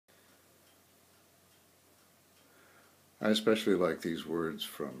I especially like these words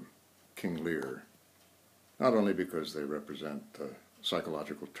from King Lear, not only because they represent a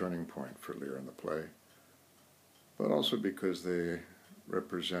psychological turning point for Lear in the play, but also because they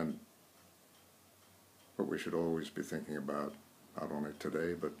represent what we should always be thinking about, not only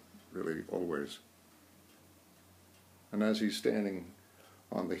today, but really always. And as he's standing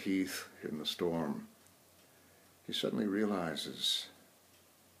on the heath in the storm, he suddenly realizes,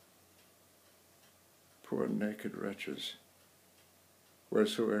 poor naked wretches,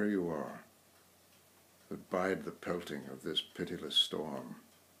 wheresoe'er you are, that bide the pelting of this pitiless storm,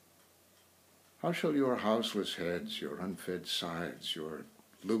 how shall your houseless heads, your unfed sides, your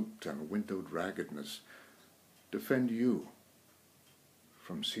looped and windowed raggedness defend you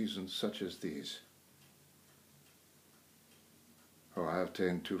from seasons such as these? Oh, I have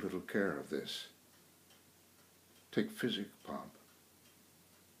ta'en too little care of this. Take physic, pomp.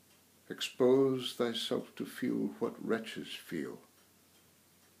 Expose thyself to feel what wretches feel,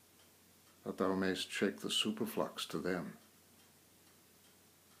 that thou mayst shake the superflux to them,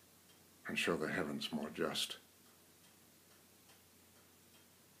 and show the heavens more just.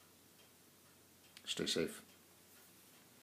 Stay safe.